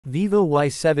Vivo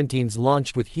Y17s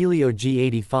launched with Helio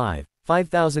G85,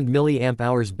 5000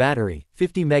 mAh battery,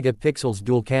 50 megapixels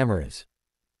dual cameras.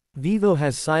 Vivo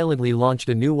has silently launched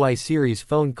a new Y-series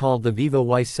phone called the Vivo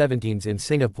Y17s in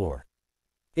Singapore.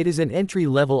 It is an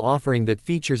entry-level offering that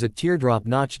features a teardrop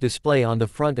notch display on the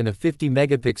front and a 50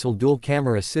 megapixel dual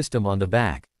camera system on the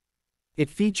back. It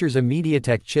features a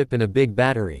MediaTek chip and a big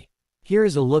battery. Here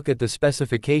is a look at the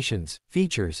specifications,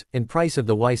 features, and price of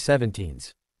the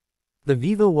Y17s. The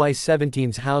Vivo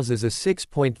Y17s houses a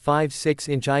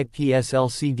 6.56-inch IPS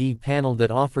LCD panel that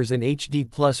offers an HD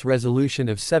Plus resolution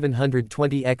of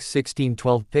 720 x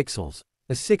 1612 pixels,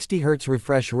 a 60 Hz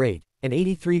refresh rate, an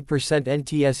 83%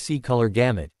 NTSC color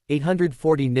gamut,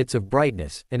 840 nits of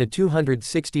brightness, and a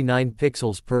 269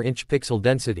 pixels per inch pixel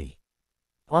density.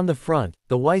 On the front,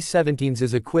 the Y17s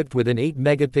is equipped with an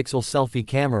 8-megapixel selfie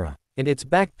camera, and its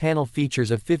back panel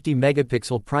features a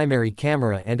 50-megapixel primary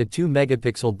camera and a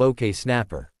 2-megapixel bokeh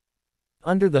snapper.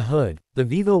 Under the hood, the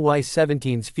Vivo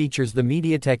Y17s features the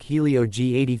MediaTek Helio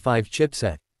G85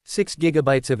 chipset,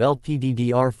 6GB of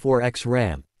LPDDR4X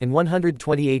RAM, and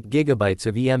 128GB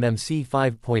of eMMC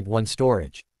 5.1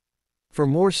 storage. For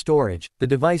more storage, the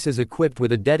device is equipped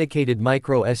with a dedicated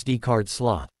micro SD card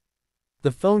slot.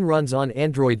 The phone runs on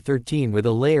Android 13 with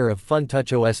a layer of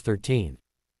FunTouch OS 13.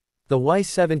 The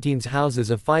Y17s houses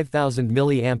a 5000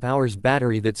 mAh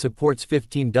battery that supports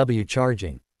 15W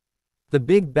charging. The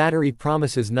big battery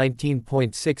promises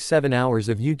 19.67 hours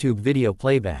of YouTube video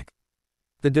playback.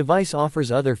 The device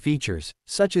offers other features,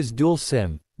 such as dual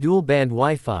SIM, dual-band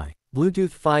Wi-Fi,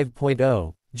 Bluetooth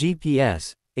 5.0,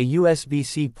 GPS, a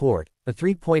USB-C port, a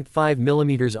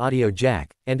 3.5mm audio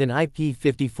jack, and an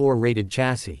IP54 rated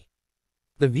chassis.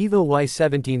 The Vivo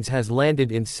Y17s has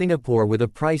landed in Singapore with a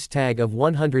price tag of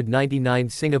 199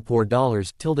 Singapore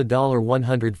dollars till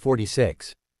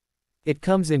 $146. It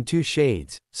comes in two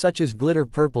shades, such as glitter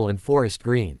purple and forest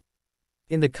green.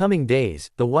 In the coming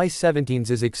days, the Y17s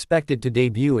is expected to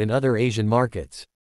debut in other Asian markets.